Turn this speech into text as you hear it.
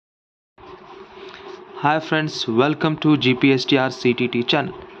Hi friends, welcome to GPSTR CTT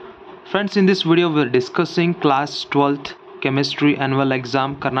channel. Friends, in this video we are discussing class 12th chemistry annual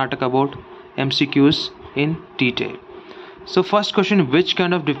exam Karnataka board MCQs in detail. So first question, which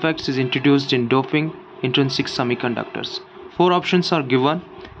kind of defects is introduced in doping intrinsic semiconductors? Four options are given.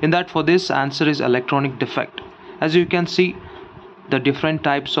 In that, for this answer is electronic defect. As you can see the different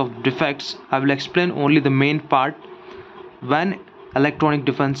types of defects, I will explain only the main part when electronic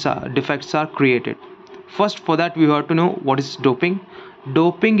defects are created. First, for that we have to know what is doping.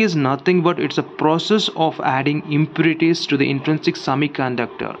 Doping is nothing but it's a process of adding impurities to the intrinsic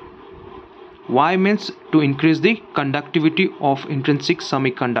semiconductor. Why means to increase the conductivity of intrinsic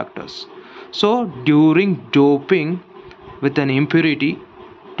semiconductors. So during doping with an impurity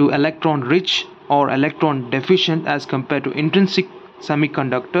to electron rich or electron deficient as compared to intrinsic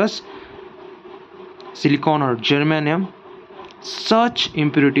semiconductors, silicon or germanium, such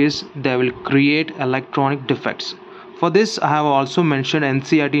impurities they will create electronic defects. For this I have also mentioned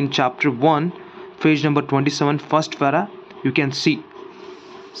NCERT in chapter 1 page number 27 first para, you can see.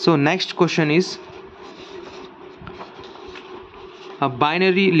 So next question is a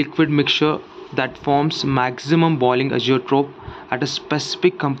binary liquid mixture that forms maximum boiling azeotrope at a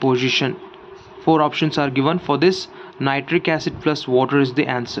specific composition. Four options are given. For this, nitric acid plus water is the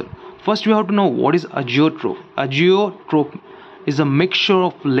answer. First we have to know what is azeotrope. Azeotrope is a mixture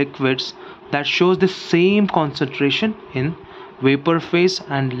of liquids that shows the same concentration in vapor phase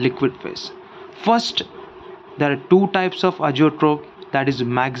and liquid phase. First, there are two types of azeotrope, that is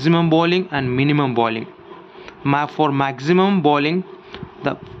maximum boiling and minimum boiling. For maximum boiling,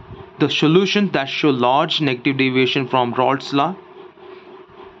 the solutions that show large negative deviation from Raoult's law,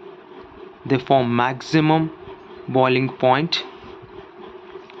 they form maximum boiling point,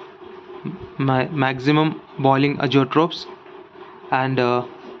 maximum boiling azeotropes. And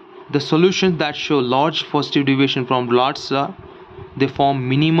the solutions that show large positive deviation from Raoult's law, they form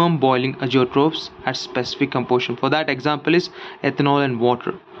minimum boiling azeotropes at specific composition. For that, example is ethanol and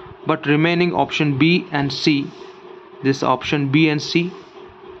water. But remaining option B and C, this option B and C,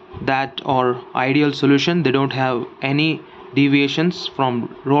 that are ideal solution, they don't have any deviations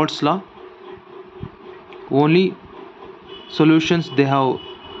from Raoult's law. Only solutions they have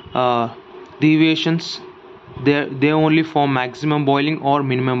deviations, they only form maximum boiling or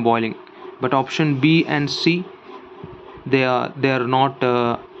minimum boiling. But option B and C, they are not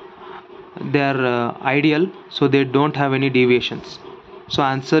ideal, so they don't have any deviations. So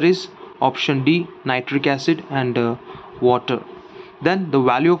answer is option D, nitric acid and water. Then the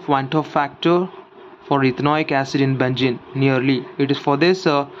value of Van 't Hoff factor for ethanoic acid in benzene, nearly, it is for this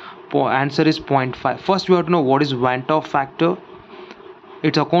answer is 0.5. First we have to know what is Van 't Hoff factor.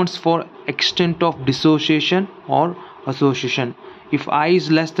 It accounts for extent of dissociation or association. If I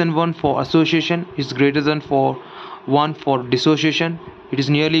is less than 1 for association, is greater than 1 for dissociation, it is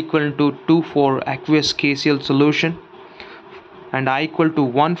nearly equal to 2 for aqueous KCl solution, and I equal to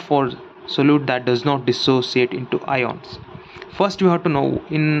 1 for solute that does not dissociate into ions. First we have to know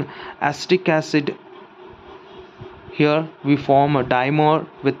in acetic acid, here we form a dimer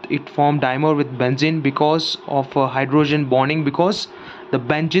with benzene because of hydrogen bonding, because the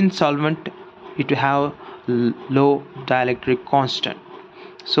benzene solvent it have low dielectric constant.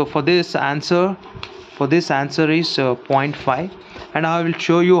 So for this answer is 0.5, and I will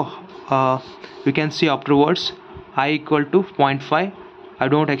show you you can see afterwards I equal to 0.5. I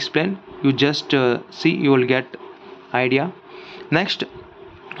don't explain, you just see, you will get idea. Next,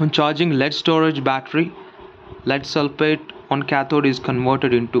 on charging lead storage battery, lead sulfate on cathode is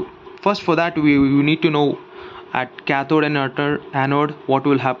converted into. First, for that we need to know at cathode and anode what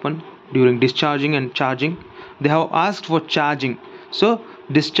will happen during discharging and charging. They have asked for charging, so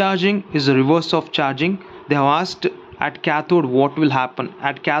discharging is the reverse of charging. They have asked at cathode what will happen.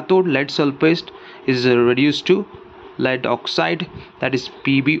 At cathode, lead sulfate is reduced to lead oxide, that is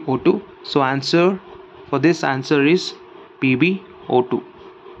PbO2. So answer for this answer is PbO2.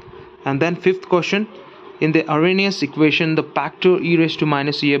 And then fifth question, in the Arrhenius equation the factor e raised to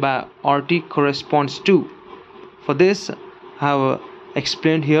minus EA by RT corresponds to. For this I have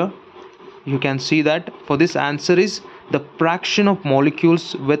explained here, you can see that for this answer is the fraction of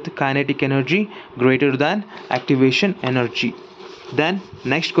molecules with kinetic energy greater than activation energy. Then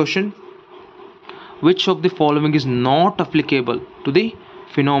next question, which of the following is not applicable to the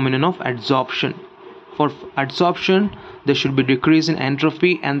phenomenon of adsorption? For adsorption there should be decrease in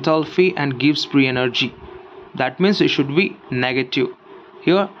entropy, enthalpy and gives free energy. That means it should be negative.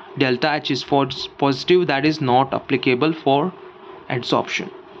 Here delta H is positive, that is not applicable for adsorption.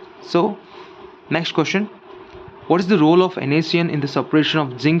 So next question, What is the role of NaCN in the separation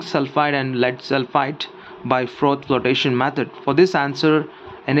of zinc sulfide and lead sulfide by froth flotation method? For this answer,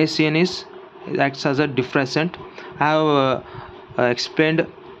 NaCN acts as a differentiant. I have explained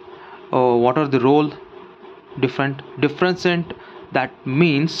what are the role differentiant. That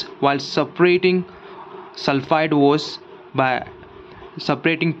means while separating sulfide ores by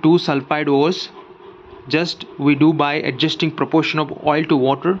separating two sulfide ores, just we do by adjusting proportion of oil to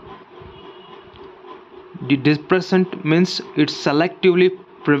water. The dispersant means it selectively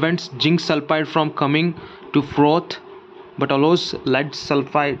prevents zinc sulfide from coming to froth but allows lead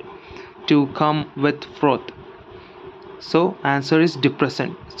sulfide to come with froth. So answer is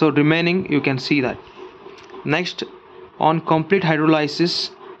depressant. So remaining you can see that. Next, on complete hydrolysis,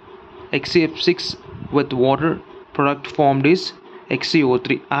 XeF6 with water product formed is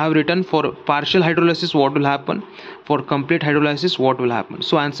XeO3. I have written for partial hydrolysis what will happen, for complete hydrolysis what will happen.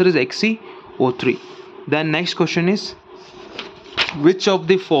 So answer is XeO3. Then next question is, which of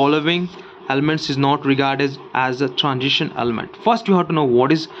the following elements is not regarded as a transition element? First you have to know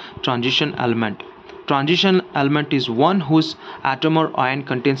what is transition element. Transition element is one whose atom or ion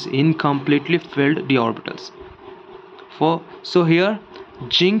contains incompletely filled d orbitals. So here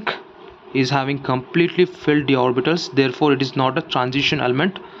zinc is having completely filled d orbitals, therefore it is not a transition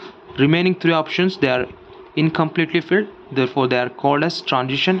element. Remaining three options, they are incompletely filled, therefore they are called as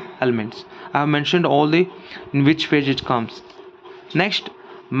transition elements. I have mentioned all the in which phase it comes. Next,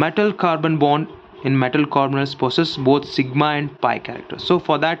 metal carbon bond in metal carbonyls possess both sigma and pi characters. So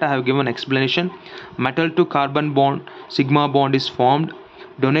for that I have given explanation. Metal to carbon bond, sigma bond is formed.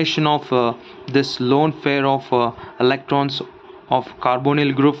 Donation of this lone pair of electrons of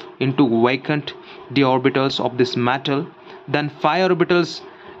carbonyl group into vacant d orbitals of this metal. Then pi orbitals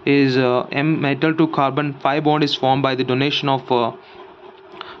is metal to carbon pi bond is formed by the donation of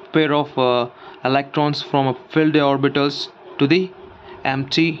pair of electrons from filled orbitals to the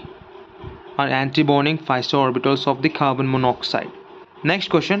empty or anti-bonding 5-star orbitals of the carbon monoxide. Next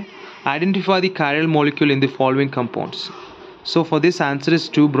question, identify the chiral molecule in the following compounds. So for this answer is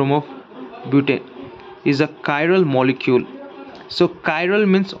 2-bromobutane is a chiral molecule. So chiral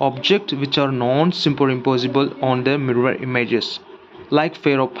means objects which are non-superimposable on their mirror images, like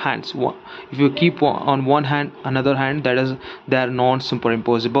pair of hands. If you keep on one hand, another hand, that is, they are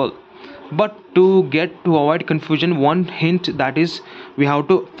non-superimposable. But to avoid confusion, one hint, that is we have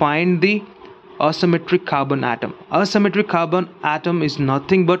to find the asymmetric carbon atom. Asymmetric carbon atom is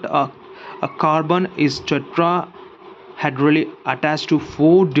nothing but a carbon is tetrahedrally attached to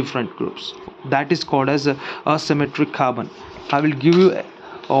 4 different groups. That is called as a asymmetric carbon. I will give you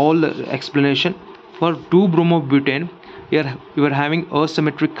all the explanation. For 2-bromobutane, here you are having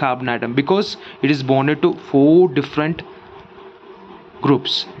asymmetric carbon atom because it is bonded to 4 different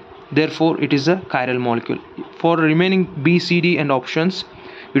groups. Therefore it is a chiral molecule. For remaining B, C, D and options,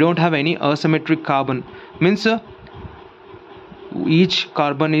 we don't have any asymmetric carbon. Means each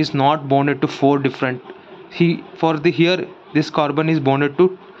carbon is not bonded to 4 different. Here this carbon is bonded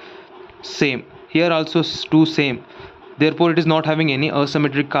to same. Here also 2 same. Therefore it is not having any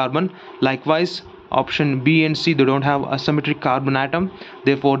asymmetric carbon. Likewise option B and C, they don't have asymmetric carbon atom.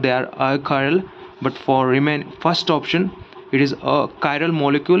 Therefore they are achiral. But for first option, it is a chiral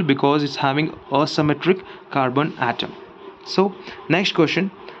molecule because it's having asymmetric carbon atom. So next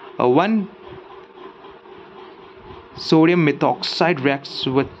question, when sodium methoxide reacts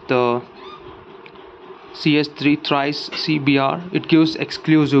with CH3 thrice CBr, it gives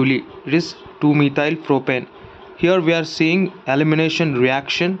exclusively, it is 2-methyl propane. Here we are seeing elimination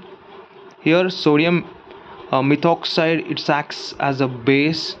reaction. Here sodium methoxide, it acts as a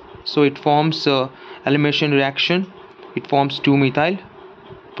base, so it forms elimination reaction. It forms 2-methyl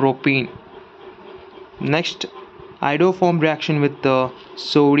propene. Next, iodoform reaction with the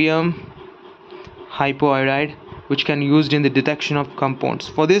sodium hypoiodide, which can used in the detection of compounds.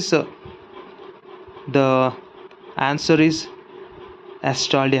 For this the answer is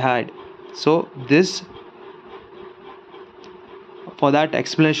acetaldehyde. So this, for that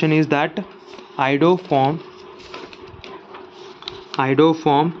explanation is that iodoform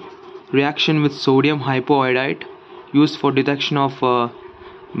reaction with sodium hypoiodide used for detection of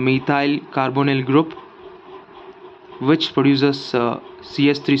methyl carbonyl group, which produces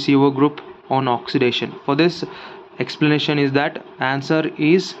CH3CO group on oxidation. For this explanation is that answer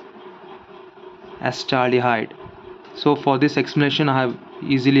is acetaldehyde. So for this explanation I have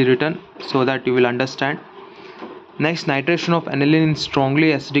easily written so that you will understand. Next, nitration of aniline in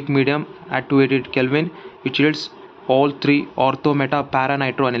strongly acidic medium at 288 Kelvin, which yields all 3 ortho meta para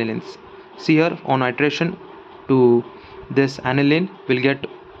nitroanilines. See here, on nitration to this aniline will get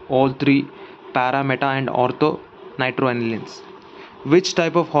all 3 para, meta and ortho nitroanilines. Which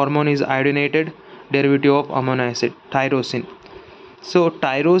type of hormone is iodinated derivative of amino acid? Tyrosine. So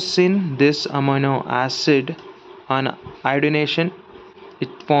tyrosine, this amino acid on iodination, it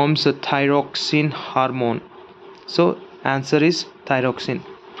forms a thyroxine hormone. So answer is thyroxine.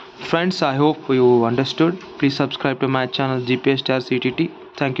 Friends, I hope you understood. Please subscribe to my channel GPS Star CTT.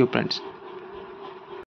 Thank you friends.